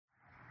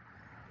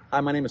Hi,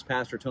 my name is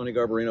Pastor Tony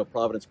Garbarino of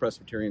Providence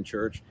Presbyterian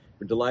Church.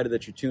 We're delighted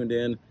that you tuned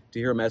in to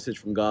hear a message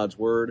from God's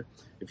Word.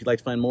 If you'd like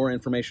to find more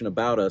information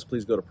about us,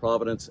 please go to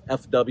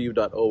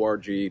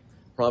providencefw.org,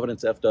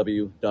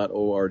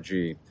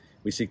 providencefw.org.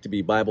 We seek to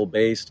be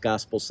Bible-based,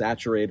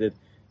 gospel-saturated,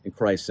 and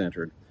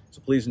Christ-centered.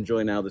 So please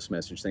enjoy now this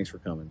message. Thanks for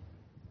coming.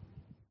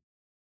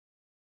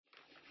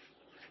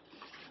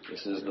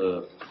 This is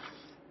the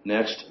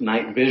next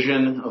night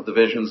vision of the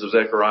visions of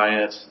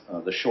Zechariah. It's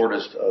the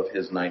shortest of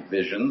his night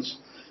visions,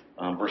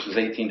 verses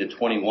 18 to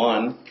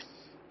 21.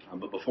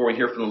 But before we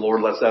hear from the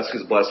Lord, let's ask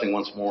His blessing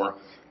once more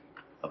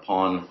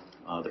upon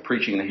the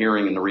preaching, the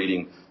hearing, and the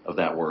reading of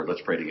that word.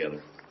 Let's pray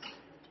together.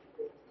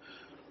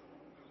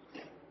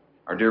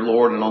 Our dear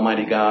Lord and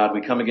Almighty God,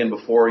 we come again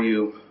before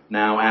you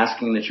now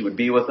asking that you would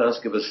be with us,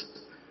 give us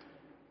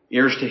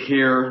ears to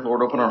hear.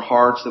 Lord, open our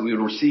hearts that we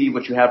would receive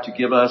what you have to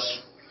give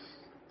us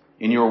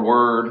in your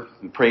word.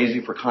 We praise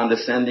you for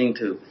condescending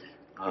to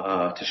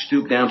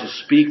stoop down, to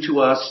speak to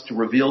us, to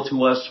reveal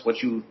to us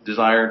what you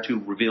desire to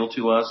reveal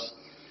to us.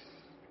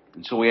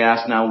 And so we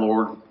ask now,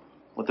 Lord,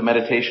 let the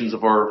meditations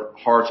of our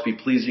hearts be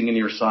pleasing in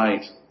your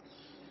sight.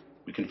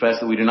 We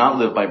confess that we do not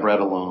live by bread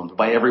alone, but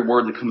by every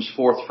word that comes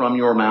forth from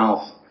your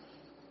mouth.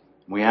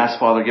 We ask,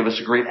 Father, give us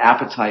a great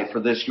appetite for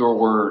this, your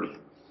word,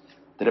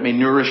 that it may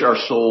nourish our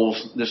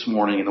souls this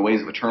morning in the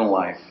ways of eternal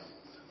life,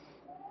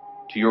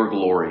 to your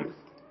glory.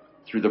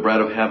 Through the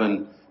bread of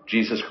heaven,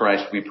 Jesus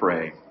Christ, we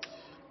pray.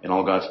 And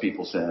all God's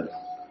people said,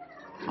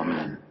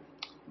 Amen.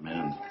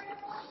 Amen.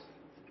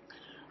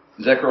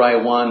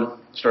 Zechariah 1,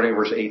 starting at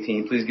verse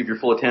 18. Please give your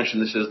full attention.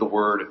 This is the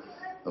word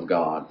of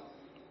God.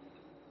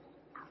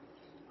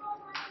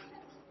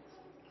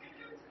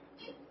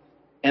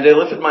 And I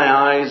lifted my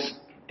eyes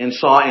and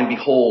saw, and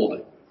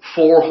behold,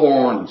 4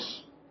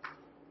 horns.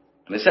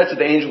 And I said to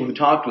the angel who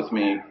talked with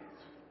me,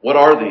 what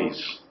are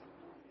these?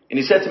 And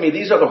he said to me,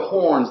 these are the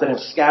horns that have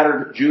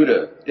scattered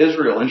Judah,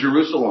 Israel, and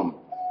Jerusalem.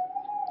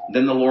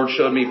 Then the Lord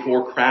showed me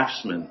 4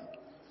 craftsmen.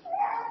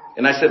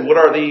 And I said, what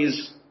are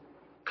these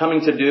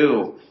coming to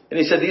do? And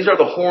he said, these are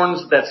the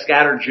horns that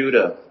scattered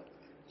Judah,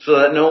 so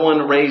that no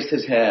one raised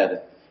his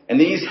head. And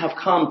these have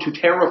come to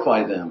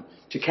terrify them,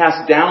 to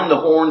cast down the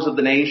horns of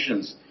the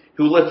nations,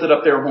 who lifted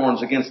up their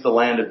horns against the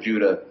land of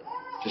Judah,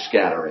 to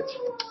scatter it.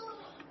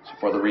 So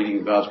for the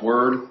reading of God's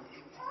word,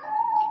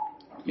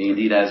 may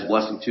indeed add his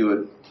blessing to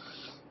it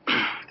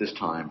this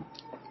time.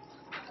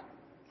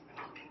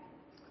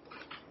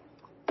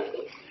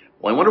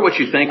 Well, I wonder what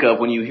you think of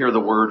when you hear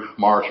the word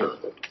martyr.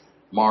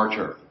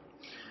 Martyr.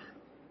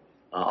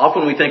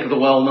 Often we think of the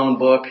well-known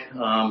book,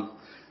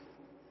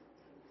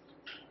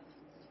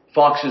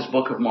 Fox's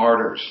Book of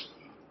Martyrs,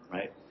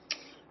 right?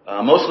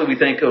 Mostly we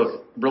think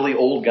of really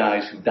old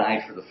guys who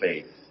died for the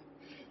faith,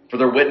 for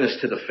their witness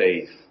to the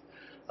faith.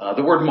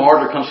 The word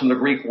martyr comes from the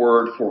Greek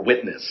word for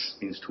witness,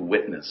 means to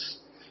witness.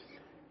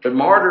 But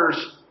martyr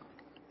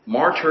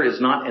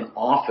is not an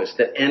office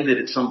that ended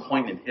at some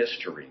point in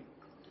history.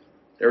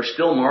 There are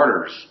still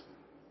martyrs.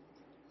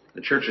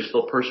 The church is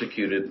still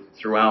persecuted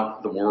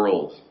throughout the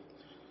world.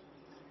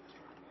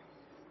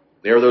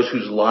 They are those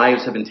whose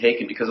lives have been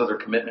taken because of their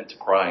commitment to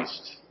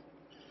Christ.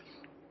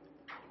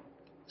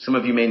 Some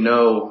of you may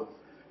know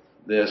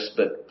this,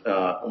 but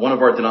one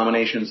of our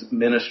denomination's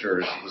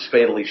ministers was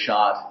fatally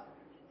shot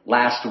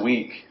last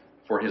week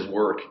for his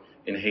work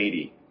in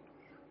Haiti.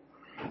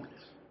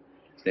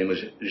 His name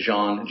was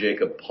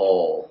Jean-Jacob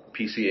Paul,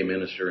 PCA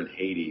minister in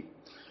Haiti.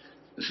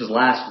 This is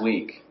last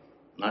week,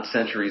 not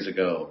centuries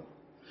ago.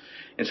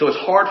 And so it's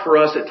hard for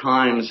us at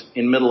times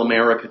in Middle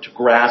America to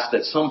grasp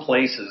that some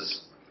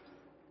places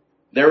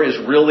there is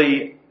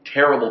really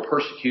terrible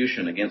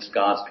persecution against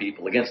God's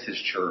people, against His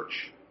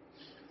church.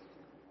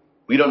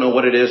 We don't know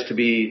what it is to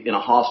be in a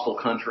hostile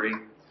country.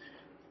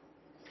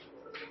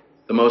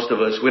 The most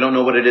of us, we don't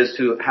know what it is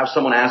to have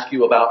someone ask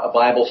you about a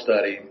Bible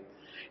study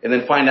and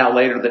then find out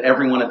later that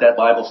everyone at that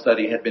Bible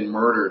study had been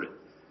murdered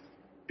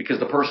because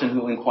the person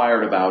who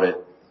inquired about it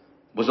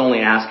was only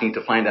asking to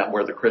find out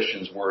where the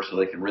Christians were so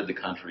they could rid the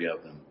country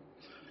of them.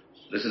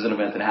 This is an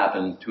event that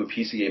happened to a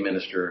PCA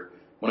minister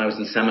when I was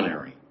in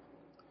seminary,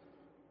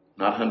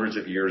 not hundreds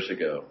of years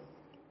ago.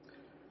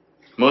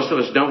 Most of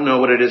us don't know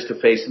what it is to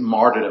face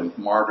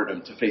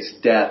martyrdom, to face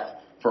death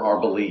for our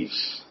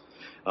beliefs.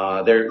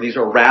 These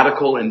are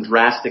radical and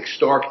drastic,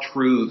 stark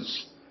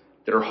truths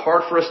that are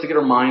hard for us to get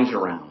our minds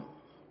around.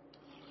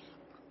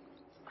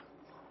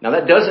 Now,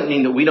 that doesn't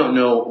mean that we don't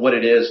know what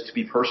it is to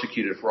be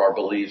persecuted for our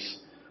beliefs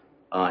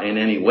in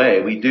any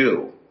way. We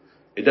do.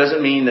 It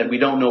doesn't mean that we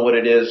don't know what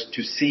it is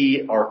to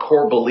see our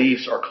core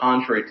beliefs are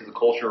contrary to the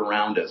culture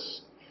around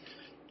us,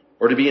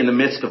 or to be in the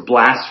midst of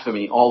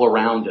blasphemy all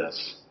around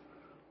us.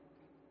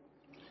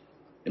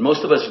 And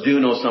most of us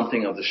do know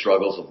something of the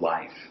struggles of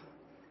life.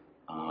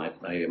 I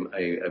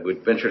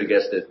would venture to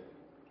guess that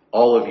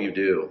all of you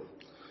do.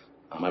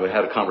 I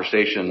had a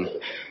conversation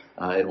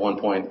at one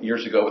point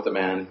years ago with a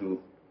man who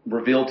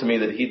revealed to me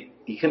that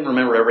he couldn't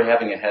remember ever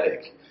having a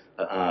headache.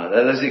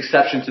 That is the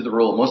exception to the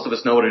rule. Most of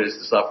us know what it is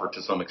to suffer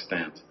to some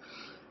extent.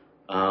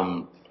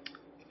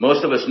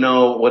 Most of us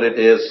know what it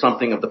is,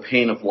 something of the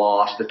pain of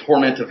loss, the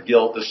torment of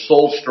guilt, the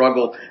soul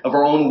struggle of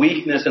our own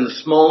weakness and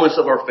the smallness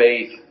of our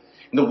faith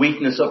and the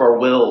weakness of our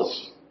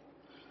wills.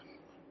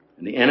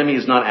 And the enemy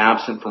is not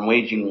absent from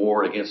waging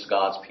war against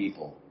God's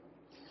people,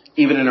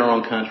 even in our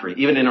own country,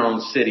 even in our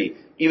own city,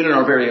 even in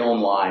our very own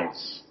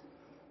lives.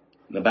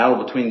 And the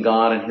battle between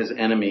God and his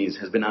enemies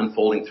has been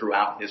unfolding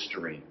throughout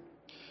history.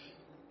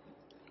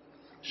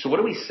 So what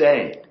do we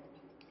say?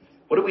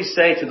 What do we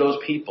say to those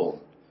people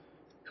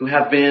who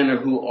have been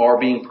or who are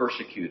being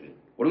persecuted?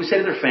 What do we say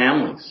to their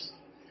families?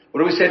 What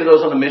do we say to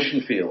those on the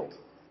mission field?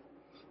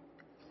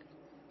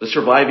 The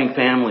surviving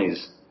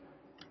families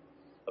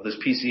of this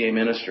PCA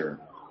minister?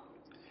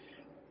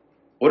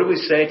 What do we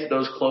say to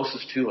those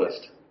closest to us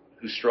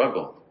who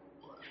struggle?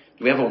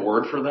 Do we have a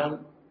word for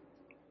them?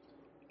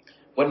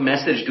 What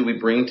message do we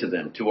bring to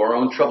them, to our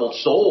own troubled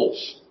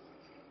souls?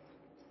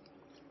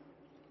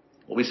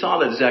 Well, we saw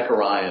that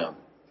Zechariah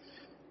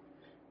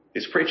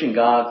is preaching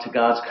God to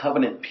God's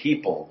covenant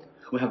people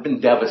who have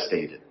been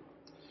devastated.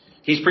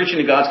 He's preaching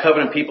to God's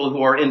covenant people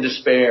who are in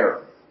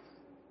despair.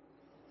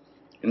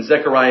 In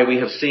Zechariah, we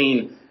have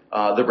seen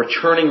the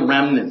returning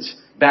remnants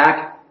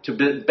back to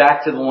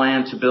the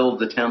land to build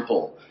the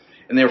temple.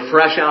 And they're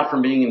fresh out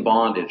from being in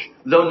bondage,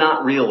 though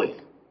not really.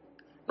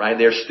 Right?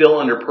 They're still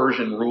under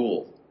Persian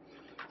rule.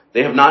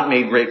 They have not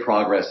made great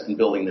progress in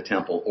building the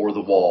temple or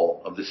the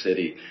wall of the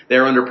city.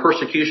 They're under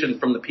persecution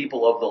from the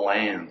people of the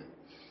land.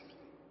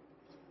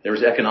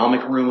 There's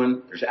economic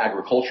ruin. There's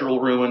agricultural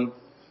ruin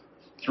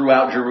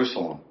throughout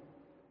Jerusalem.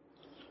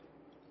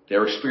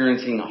 They're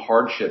experiencing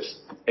hardships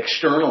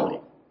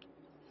externally,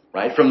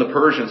 right, from the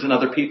Persians and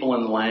other people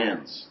in the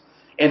lands.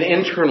 And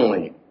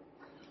internally,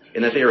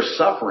 in that they are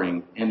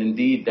suffering and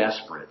indeed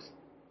desperate.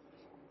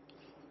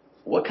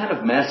 What kind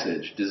of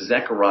message does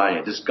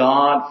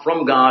God,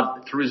 from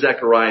God, through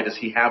Zechariah, does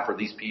he have for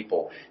these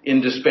people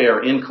in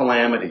despair, in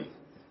calamity,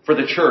 for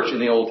the church in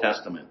the Old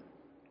Testament?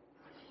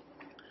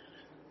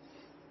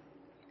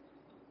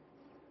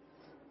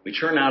 We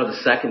turn now to the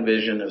second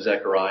vision of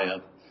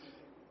Zechariah,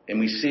 and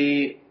we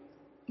see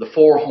the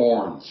four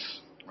horns,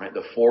 right?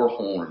 The four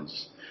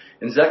horns.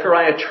 And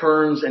Zechariah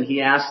turns and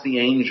he asks the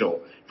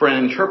angel for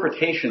an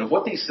interpretation of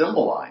what these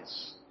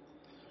symbolize.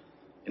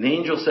 And the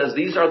angel says,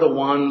 these are the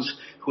ones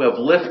who have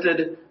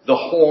lifted the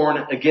horn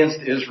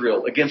against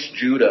Israel, against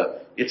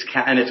Judah,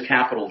 and its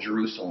capital,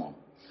 Jerusalem.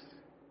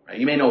 Right?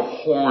 You may know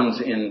horns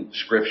in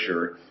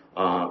Scripture.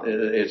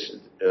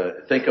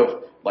 Think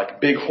of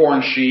like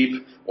bighorn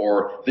sheep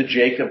or the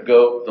Jacob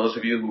goat. Those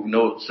of you who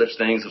know such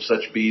things of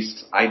such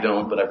beasts, I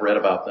don't, but I've read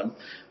about them.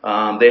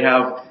 They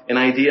have an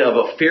idea of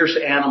a fierce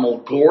animal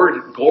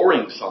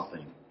goring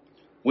something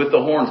with the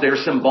horns. They're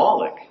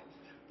symbolic.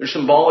 They're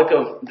symbolic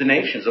of the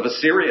nations, of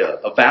Assyria,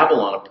 of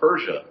Babylon, of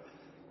Persia.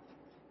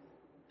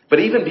 But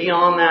even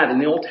beyond that, in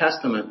the Old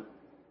Testament,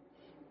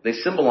 they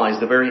symbolize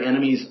the very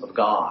enemies of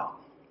God.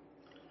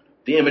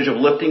 The image of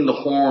lifting the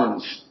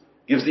horns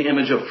gives the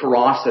image of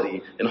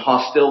ferocity and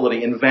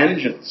hostility and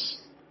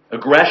vengeance,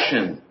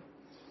 aggression.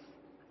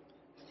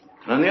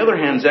 And on the other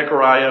hand,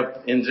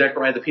 in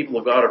Zechariah, the people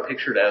of God are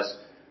pictured as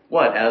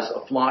what? As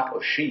a flock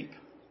of sheep.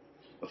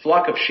 A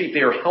flock of sheep.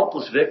 They are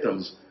helpless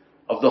victims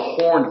of the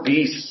horned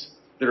beasts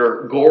that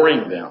are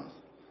goring them.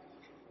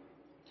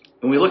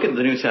 When we look at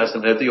the New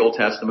Testament, at the Old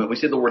Testament, we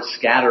see the word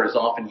scatter is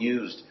often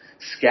used.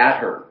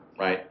 Scatter,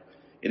 right?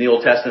 In the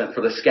Old Testament for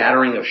the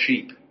scattering of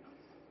sheep.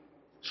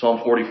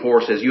 Psalm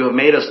 44 says, you have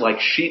made us like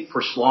sheep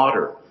for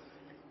slaughter,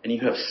 and you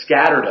have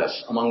scattered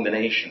us among the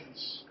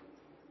nations.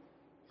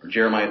 Or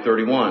Jeremiah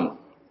 31,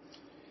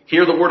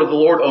 hear the word of the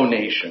Lord, O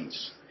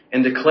nations,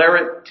 and declare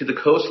it to the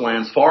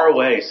coastlands far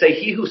away. Say,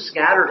 he who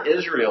scattered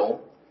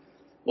Israel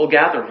will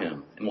gather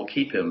him and will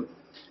keep him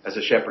as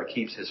a shepherd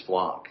keeps his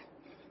flock.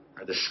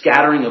 The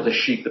scattering of the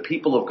sheep, the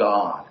people of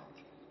God.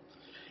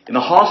 And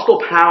the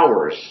hostile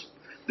powers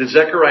that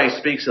Zechariah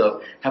speaks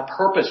of have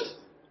purposed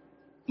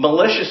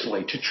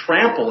maliciously to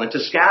trample and to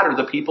scatter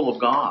the people of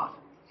God.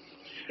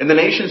 And the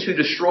nations who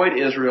destroyed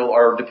Israel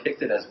are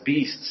depicted as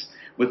beasts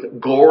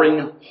with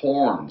goring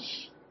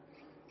horns.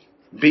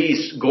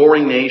 Beasts,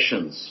 goring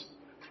nations.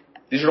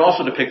 These are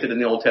also depicted in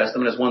the Old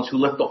Testament as ones who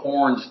lift the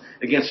horns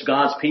against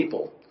God's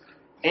people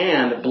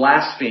and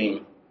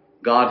blaspheme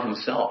God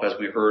himself, as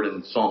we heard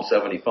in Psalm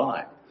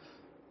 75.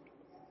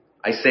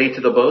 I say to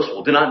the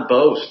boastful, do not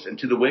boast, and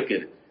to the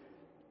wicked,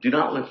 do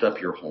not lift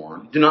up your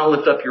horn. Do not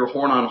lift up your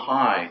horn on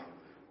high,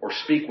 or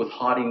speak with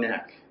haughty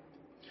neck.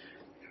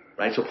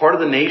 Right? So part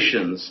of the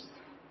nation's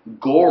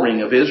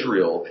goring of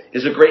Israel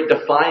is a great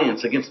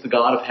defiance against the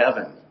God of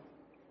heaven.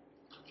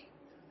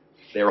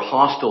 They are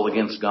hostile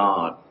against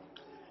God,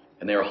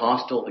 and they are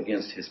hostile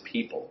against his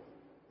people.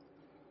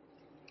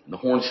 And the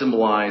horn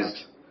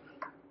symbolized,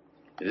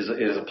 it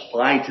is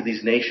applied to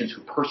these nations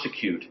who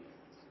persecute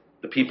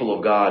the people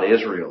of God,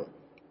 Israel.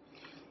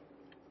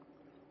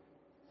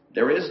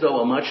 There is,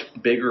 though, a much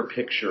bigger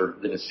picture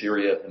than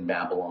Assyria and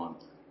Babylon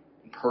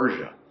and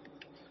Persia.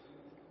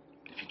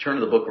 If you turn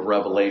to the book of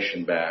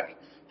Revelation back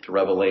to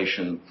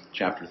Revelation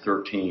chapter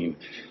 13,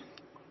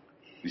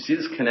 We see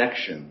this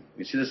connection,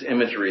 we see this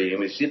imagery, and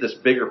we see this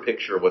bigger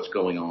picture of what's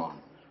going on.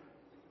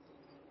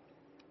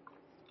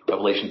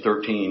 Revelation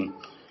 13,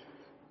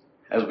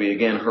 as we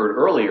again heard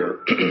earlier,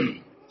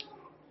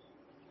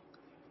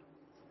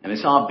 and I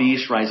saw a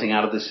beast rising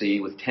out of the sea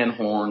with 10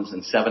 horns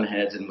and 7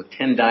 heads, and with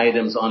 10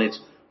 diadems on its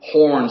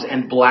horns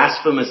and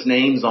blasphemous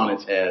names on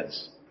its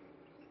heads.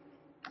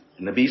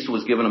 And the beast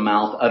was given a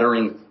mouth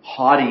uttering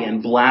haughty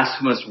and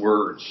blasphemous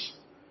words.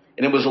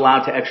 And it was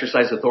allowed to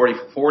exercise authority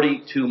for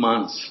 42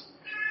 months.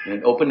 And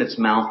it opened its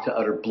mouth to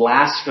utter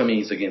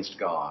blasphemies against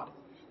God,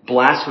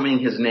 blaspheming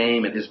His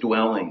name and His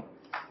dwelling,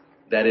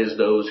 that is,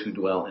 those who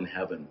dwell in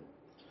heaven.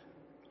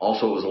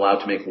 Also, it was allowed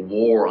to make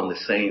war on the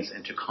saints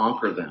and to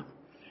conquer them.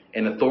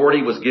 And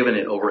authority was given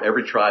it over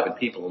every tribe and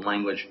people and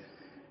language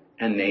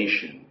and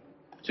nation.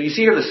 So you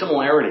see here the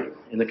similarity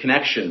in the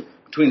connection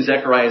between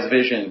Zechariah's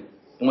vision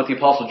and what the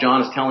Apostle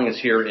John is telling us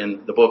here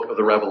in the book of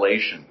the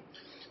Revelation.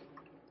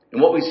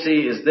 And what we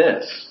see is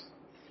this: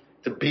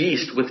 the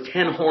beast with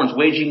 10 horns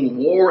waging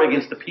war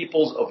against the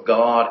peoples of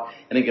God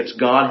and against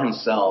God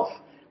Himself,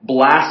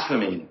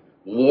 blaspheming,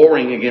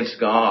 warring against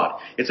God.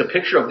 It's a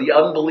picture of the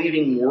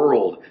unbelieving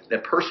world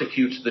that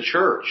persecutes the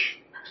church,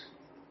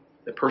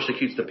 that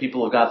persecutes the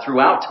people of God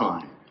throughout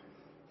time,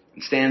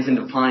 and stands in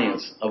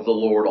defiance of the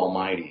Lord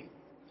Almighty.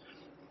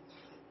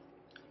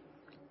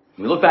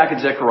 We look back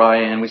at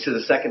Zechariah and we see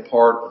the second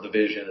part of the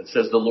vision. It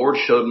says, the Lord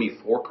showed me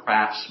 4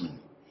 craftsmen,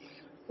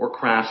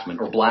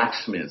 or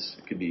blacksmiths,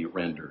 it could be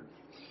rendered.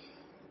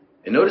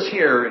 And notice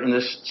here in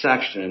this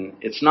section,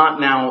 it's not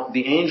now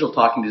the angel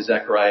talking to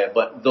Zechariah,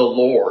 but the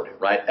Lord,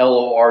 right?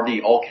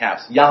 L-O-R-D, all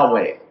caps,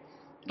 Yahweh,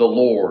 the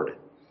Lord.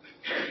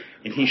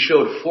 And He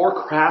showed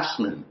 4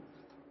 craftsmen,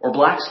 or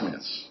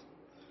blacksmiths.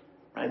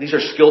 Right? These are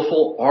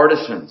skillful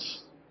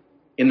artisans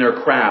in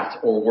their craft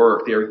or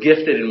work. They are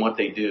gifted in what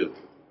they do.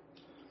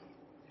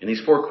 And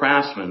these 4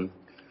 craftsmen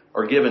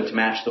are given to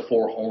match the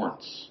 4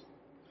 horns,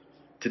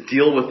 to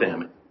deal with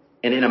them,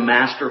 and in a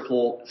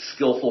masterful,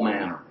 skillful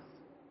manner.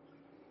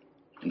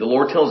 And the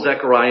Lord tells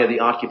Zechariah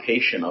the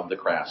occupation of the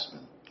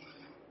craftsmen.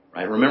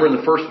 Right? Remember in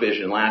the first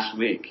vision last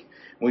week,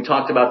 when we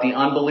talked about the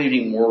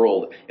unbelieving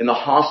world, in the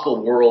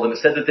hostile world, and it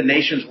said that the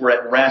nations were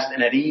at rest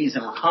and at ease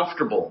and were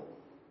comfortable.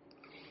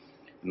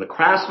 And the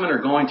craftsmen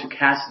are going to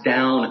cast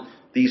down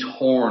these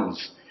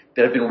horns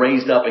that have been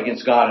raised up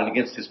against God and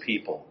against His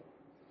people.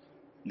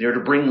 They're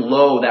to bring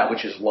low that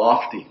which is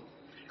lofty.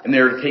 And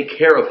they're to take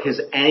care of His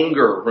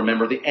anger.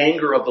 Remember, the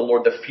anger of the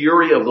Lord, the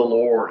fury of the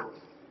Lord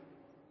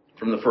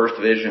from the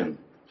first vision.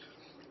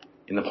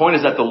 And the point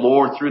is that the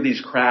Lord, through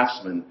these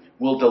craftsmen,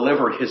 will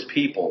deliver His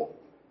people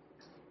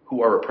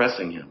who are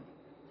oppressing Him.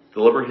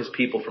 Deliver His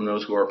people from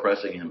those who are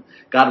oppressing Him.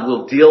 God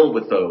will deal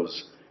with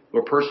those who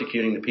are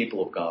persecuting the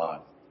people of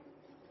God.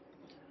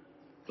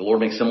 The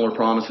Lord makes similar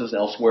promises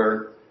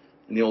elsewhere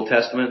in the Old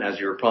Testament, as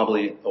you're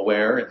probably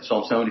aware. In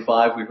Psalm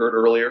 75, we heard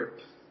earlier,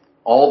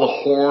 all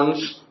the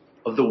horns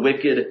of the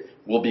wicked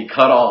will be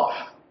cut off,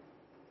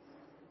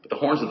 but the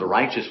horns of the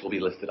righteous will be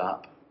lifted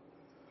up.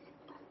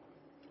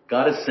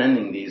 God is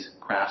sending these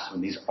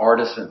craftsmen, these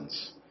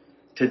artisans,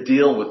 to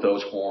deal with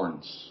those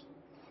horns.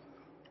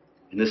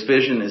 And this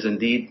vision is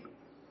indeed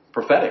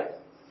prophetic.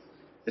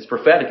 It's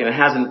prophetic, and it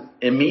has an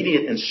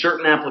immediate and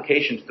certain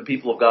application to the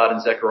people of God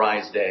in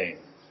Zechariah's day.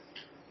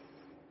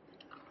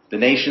 The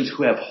nations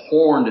who have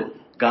horned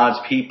God's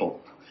people.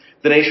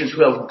 The nations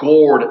who have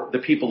gored the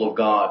people of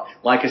God,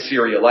 like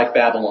Assyria, like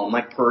Babylon,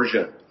 like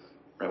Persia.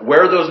 Right?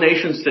 Where are those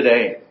nations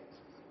today?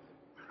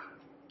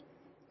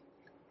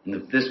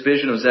 And this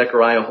vision of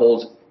Zechariah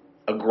holds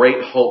a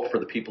great hope for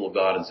the people of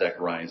God in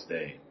Zechariah's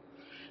day.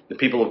 The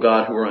people of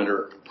God who are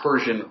under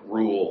Persian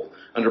rule,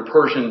 under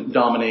Persian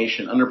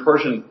domination, under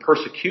Persian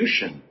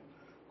persecution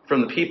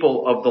from the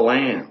people of the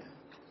land.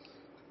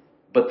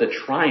 But the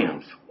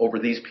triumph over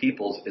these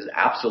peoples is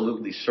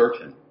absolutely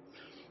certain.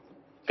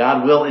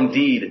 God will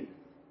indeed,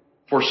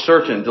 for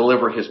certain,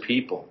 deliver His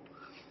people.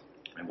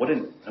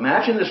 And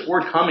imagine this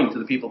word coming to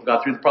the people of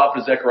God through the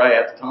prophet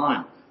Zechariah at the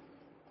time.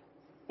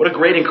 What a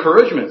great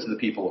encouragement to the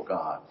people of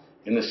God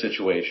in this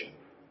situation.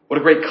 What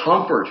a great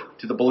comfort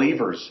to the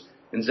believers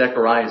in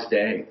Zechariah's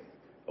day.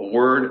 A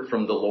word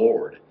from the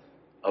Lord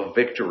of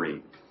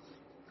victory.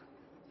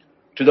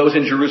 To those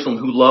in Jerusalem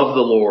who love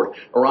the Lord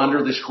are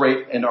under this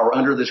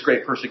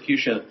great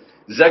persecution,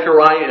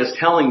 Zechariah is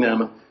telling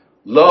them,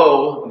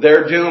 lo,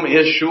 their doom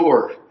is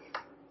sure.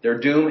 Their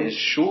doom is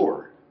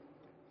sure.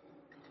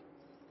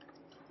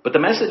 But the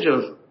message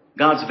of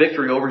God's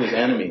victory over His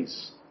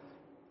enemies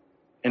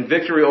and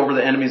victory over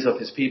the enemies of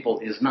His people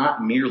is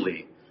not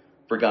merely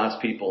for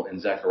God's people in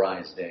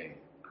Zechariah's day.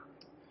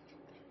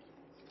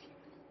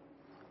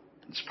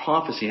 This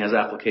prophecy has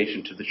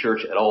application to the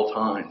church at all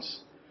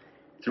times,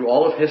 through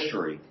all of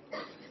history,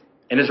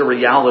 and is a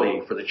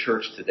reality for the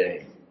church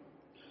today.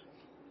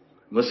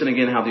 Listen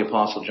again how the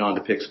Apostle John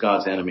depicts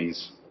God's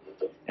enemies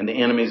and the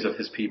enemies of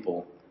His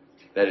people,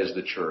 that is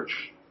the church.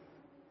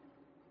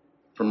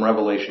 From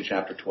Revelation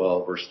chapter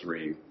 12, verse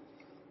 3.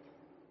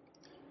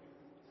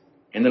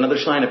 And another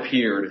sign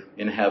appeared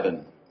in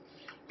heaven.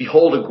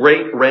 Behold, a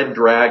great red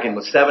dragon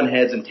with 7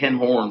 heads and 10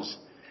 horns,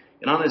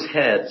 and on his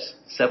heads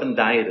 7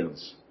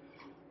 diadems.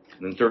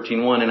 And then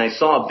 13:1, and I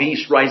saw a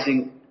beast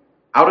rising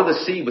out of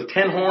the sea with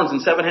 10 horns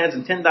and 7 heads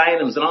and 10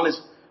 diadems, and on his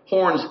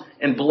horns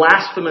and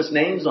blasphemous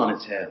names on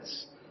its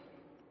heads.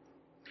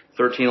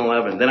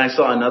 13:11, then I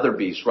saw another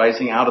beast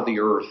rising out of the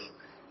earth,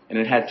 and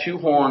it had 2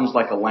 horns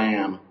like a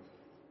lamb,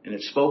 and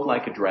it spoke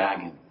like a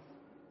dragon.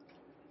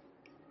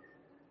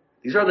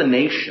 These are the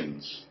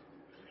nations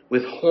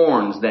with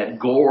horns that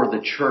gore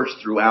the church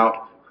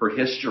throughout her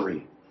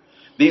history.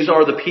 These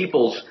are the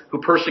peoples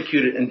who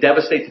persecuted and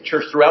devastate the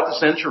church throughout the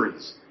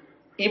centuries,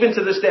 even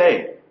to this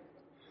day.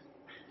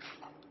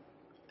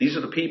 These are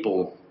the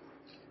people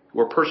who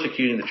are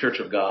persecuting the church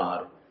of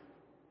God,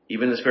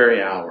 even this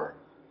very hour.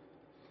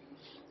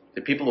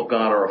 The people of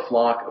God are a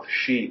flock of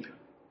sheep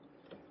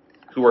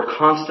who are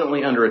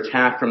constantly under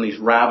attack from these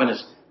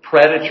ravenous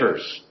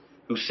predators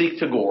who seek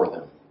to gore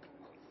them.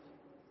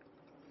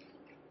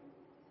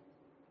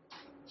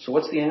 So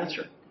what's the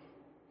answer?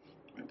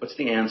 What's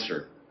the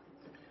answer?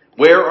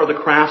 Where are the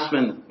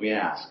craftsmen, we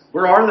ask?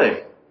 Where are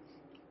they?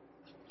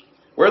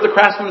 Where are the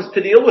craftsmen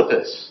to deal with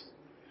this?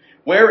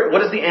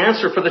 What is the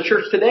answer for the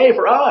church today,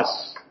 for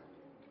us?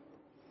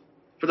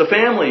 For the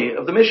family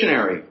of the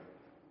missionary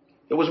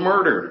that was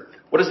murdered?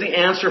 What is the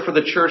answer for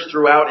the church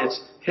throughout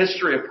its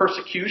history of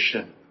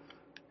persecution?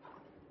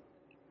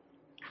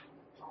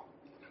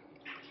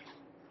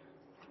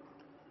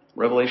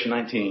 Revelation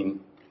 19,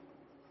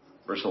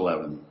 verse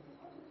 11.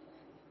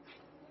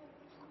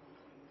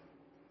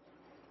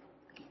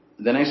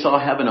 Then I saw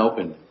heaven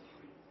opened,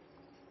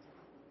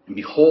 and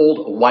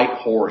behold, a white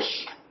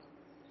horse.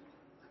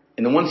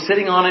 And the one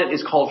sitting on it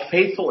is called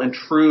Faithful and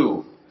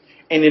True,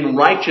 and in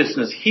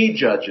righteousness he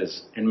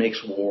judges and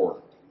makes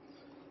war.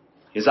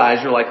 His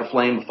eyes are like a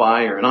flame of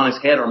fire, and on his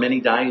head are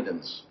many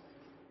diadems.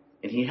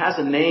 And he has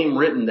a name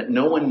written that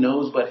no one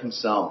knows but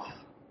himself.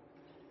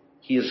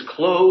 He is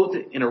clothed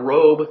in a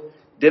robe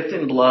dipped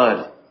in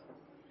blood,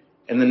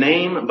 and the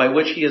name by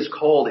which he is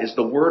called is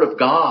the Word of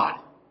God.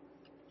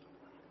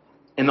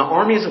 And the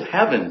armies of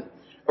heaven,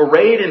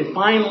 arrayed in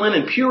fine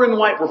linen, pure and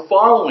white, were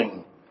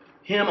following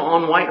him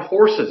on white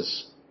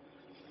horses.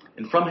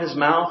 And from his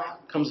mouth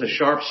comes a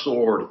sharp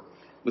sword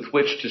with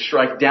which to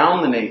strike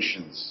down the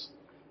nations.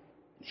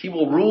 He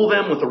will rule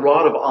them with a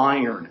rod of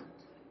iron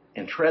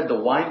and tread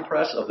the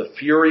winepress of the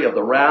fury of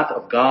the wrath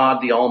of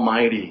God the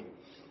Almighty.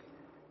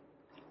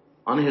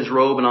 On his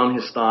robe and on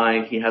his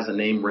thigh he has a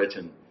name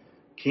written,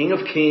 King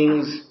of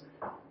Kings,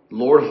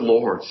 Lord of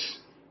Lords.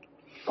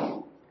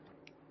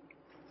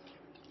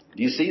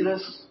 Do you see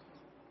this?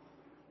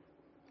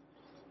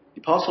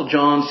 The Apostle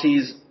John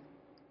sees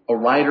a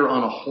rider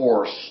on a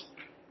horse,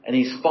 and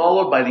he's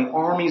followed by the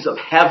armies of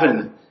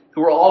heaven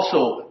who are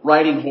also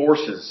riding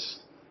horses.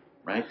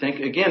 Right?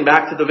 Think again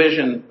back to the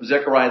vision of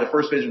Zechariah, the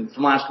first vision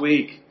from last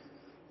week.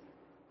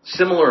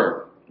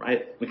 Similar,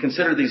 right? We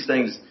consider these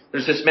things.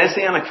 There's this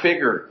messianic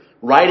figure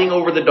riding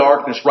over the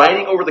darkness,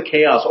 riding over the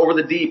chaos, over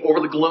the deep, over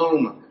the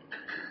gloom.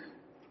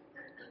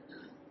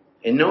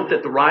 And note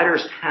that the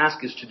rider's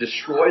task is to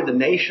destroy the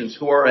nations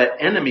who are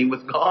at enemy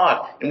with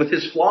God and with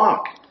his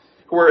flock,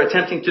 who are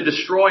attempting to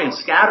destroy and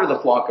scatter the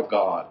flock of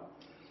God.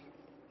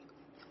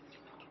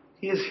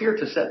 He is here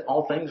to set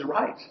all things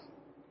right.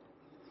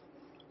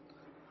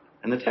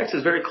 And the text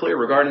is very clear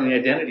regarding the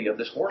identity of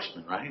this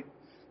horseman, right?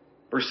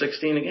 Verse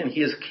 16 again,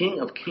 he is King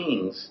of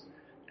Kings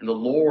and the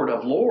Lord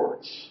of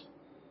Lords.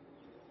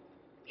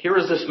 Here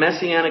is this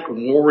messianic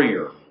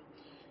warrior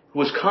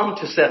who has come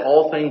to set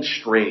all things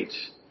straight.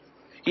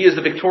 He is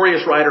the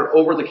victorious rider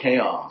over the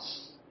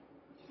chaos.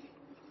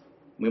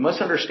 We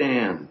must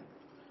understand,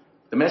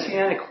 the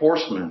messianic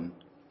horseman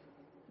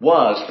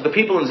was, for the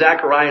people in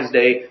Zechariah's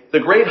day,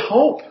 the great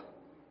hope.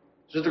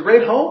 This is the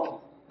great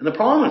hope and the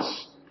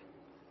promise.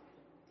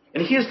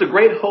 And he is the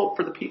great hope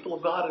for the people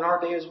of God in our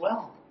day as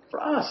well,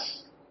 for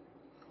us.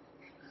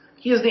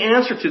 He is the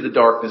answer to the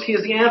darkness. He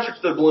is the answer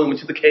to the gloom and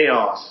to the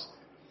chaos.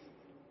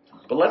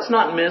 But let's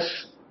not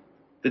miss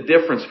the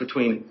difference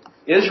between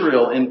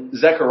Israel in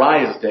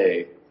Zechariah's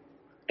day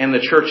and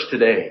the church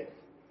today.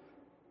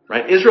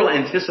 Right? Israel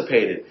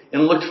anticipated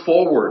and looked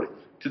forward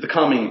to the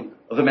coming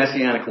of the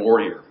messianic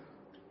warrior.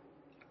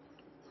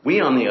 We,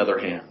 on the other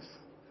hand,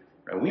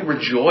 right, we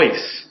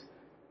rejoice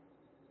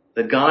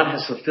that God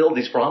has fulfilled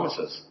these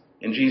promises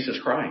in Jesus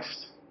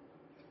Christ.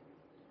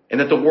 And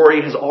that the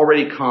warrior has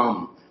already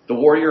come. The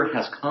warrior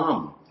has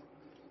come.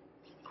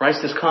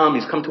 Christ has come.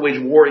 He's come to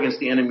wage war against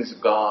the enemies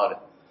of God,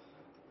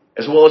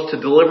 as well as to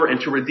deliver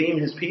and to redeem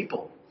his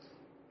people.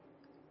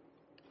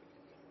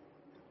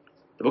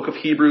 The book of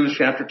Hebrews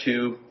chapter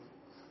 2,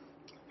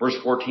 verse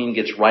 14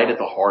 gets right at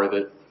the heart of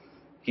it.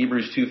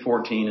 Hebrews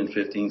 2:14 and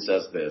 15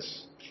 says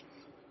this.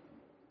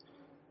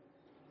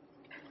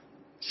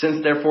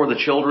 Since therefore the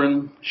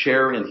children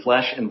share in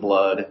flesh and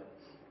blood,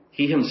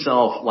 he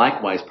himself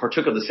likewise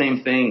partook of the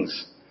same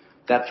things,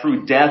 that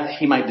through death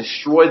he might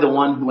destroy the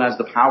one who has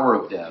the power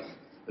of death,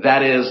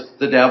 that is,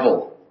 the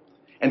devil,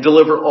 and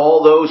deliver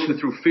all those who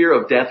through fear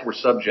of death were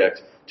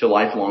subject to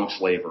lifelong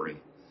slavery.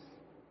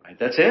 Right?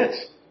 That's it.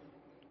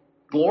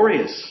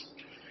 glorious.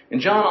 And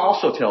John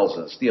also tells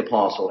us, the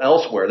apostle,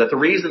 elsewhere, that the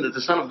reason that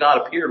the Son of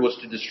God appeared was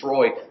to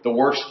destroy the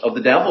works of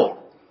the devil.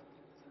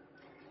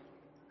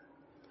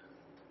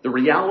 The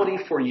reality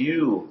for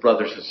you,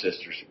 brothers and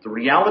sisters, the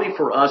reality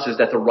for us is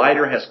that the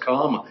rider has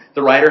come.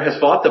 The rider has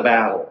fought the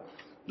battle.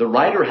 The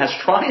rider has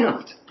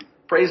triumphed.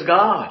 Praise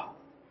God.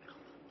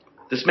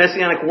 This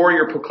Messianic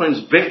warrior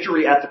proclaims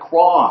victory at the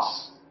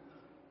cross.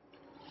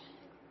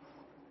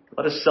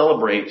 Let us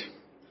celebrate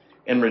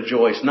and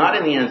rejoice, not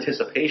in the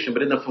anticipation,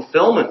 but in the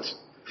fulfillment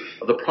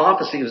of the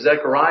prophecy of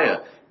Zechariah.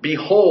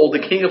 Behold, the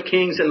King of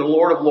Kings and the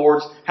Lord of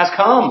Lords has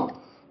come.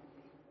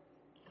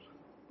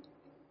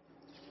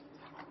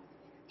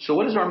 So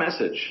what is our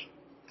message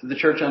to the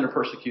church under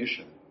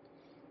persecution?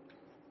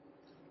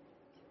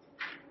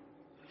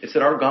 It's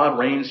that our God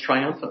reigns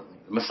triumphantly.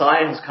 The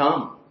Messiah has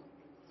come.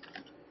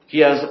 He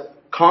has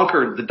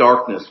conquered the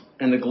darkness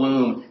and the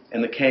gloom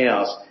and the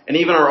chaos and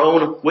even our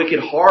own wicked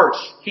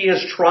hearts. He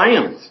has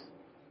triumphed.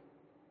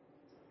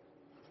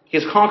 He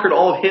has conquered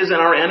all of his and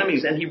our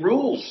enemies, and he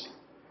rules.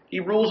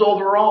 He rules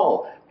over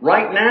all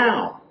right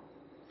now.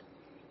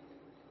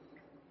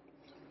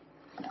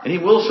 And he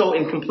will so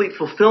in complete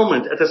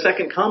fulfillment at the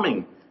second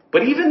coming.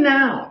 But even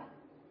now,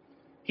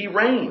 he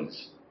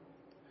reigns.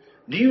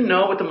 Do you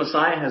know what the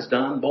Messiah has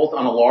done, both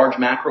on a large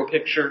macro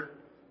picture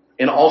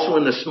and also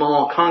in the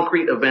small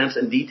concrete events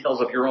and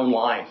details of your own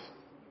life?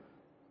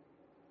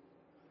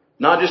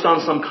 Not just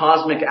on some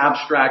cosmic,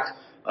 abstract,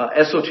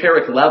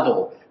 esoteric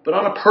level, but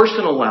on a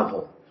personal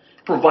level.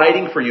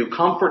 Providing for you,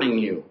 comforting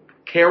you,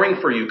 caring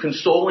for you,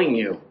 consoling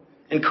you,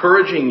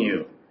 encouraging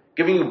you,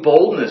 giving you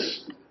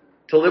boldness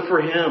to live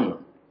for him.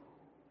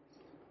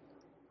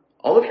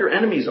 All of your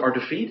enemies are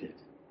defeated.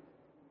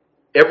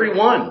 Every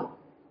one.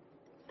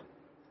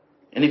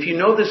 And if you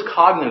know this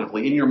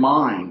cognitively in your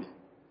mind,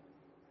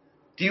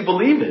 do you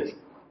believe it?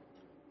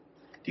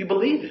 Do you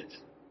believe it?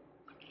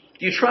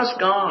 Do you trust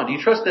God? Do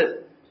you trust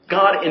that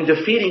God, in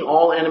defeating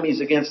all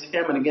enemies against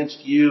him and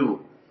against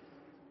you,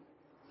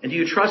 and do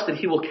you trust that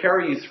he will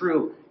carry you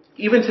through,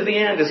 even to the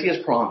end, as he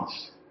has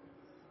promised?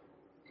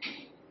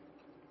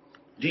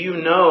 Do you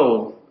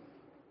know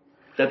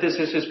that this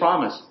is his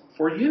promise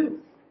for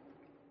you?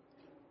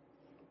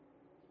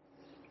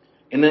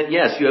 And that,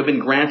 yes, you have been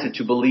granted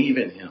to believe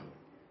in him,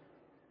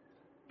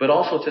 but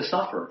also to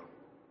suffer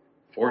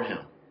for him.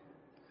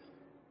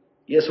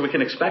 Yes, we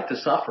can expect to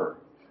suffer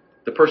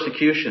the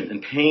persecution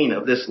and pain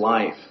of this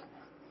life.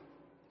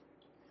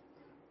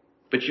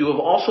 But you have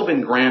also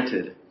been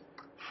granted,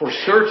 for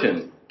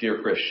certain,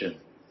 dear Christian,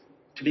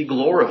 to be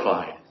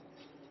glorified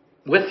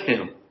with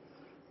him.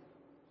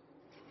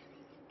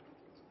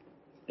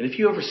 And if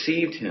you have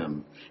received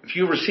him, if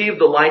you have received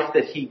the life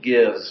that he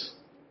gives,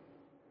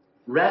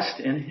 rest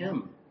in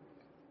him.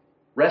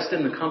 Rest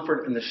in the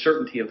comfort and the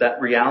certainty of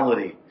that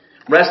reality.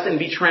 Rest and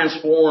be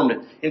transformed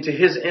into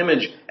his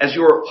image as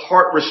your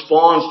heart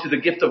responds to the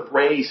gift of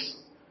grace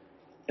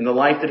and the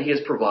life that he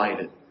has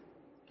provided.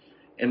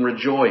 And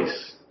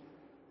rejoice.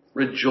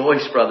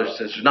 Rejoice, brothers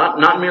and sisters.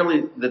 Not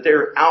merely that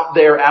they're out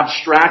there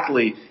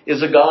abstractly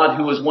is a God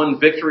who has won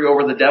victory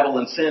over the devil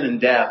and sin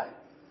and death,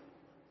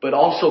 but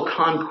also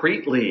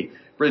concretely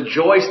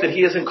rejoice that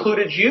he has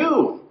included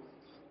you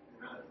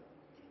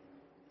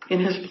in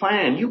his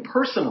plan, you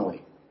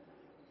personally.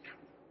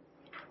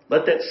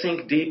 Let that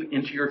sink deep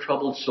into your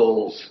troubled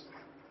souls,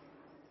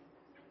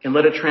 and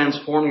let it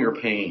transform your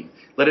pain.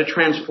 Let it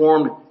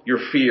transform your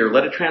fear.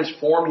 Let it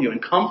transform you and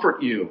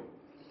comfort you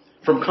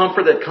from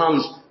comfort that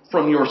comes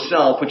from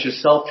yourself, which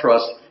is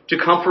self-trust, to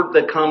comfort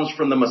that comes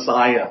from the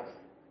Messiah,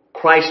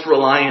 Christ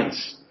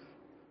reliance,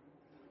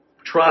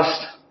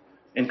 trust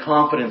and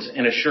confidence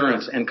and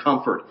assurance and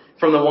comfort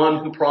from the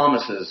one who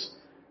promises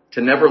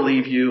to never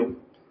leave you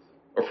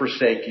or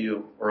forsake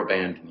you or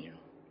abandon you.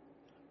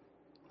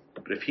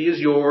 But if he is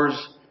yours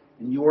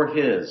and you are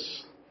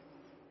his,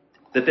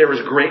 that there is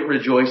great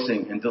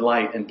rejoicing and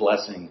delight and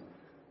blessing,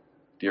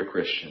 dear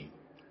Christian.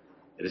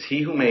 It is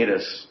he who made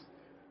us.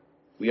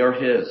 We are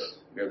his.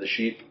 We are the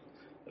sheep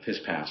of his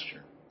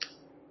pasture.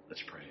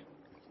 Let's pray.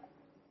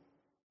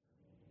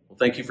 Well,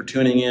 thank you for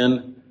tuning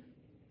in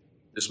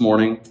this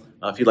morning.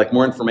 If you'd like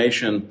more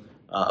information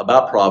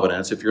about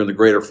Providence, if you're in the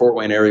greater Fort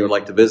Wayne area and would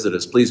like to visit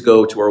us, please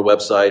go to our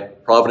website,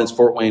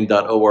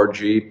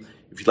 providencefortwayne.org.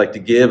 If you'd like to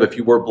give, if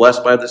you were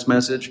blessed by this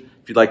message,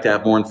 if you'd like to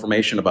have more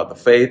information about the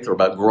faith or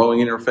about growing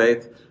in your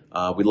faith,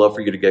 we'd love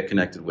for you to get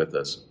connected with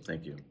us.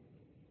 Thank you.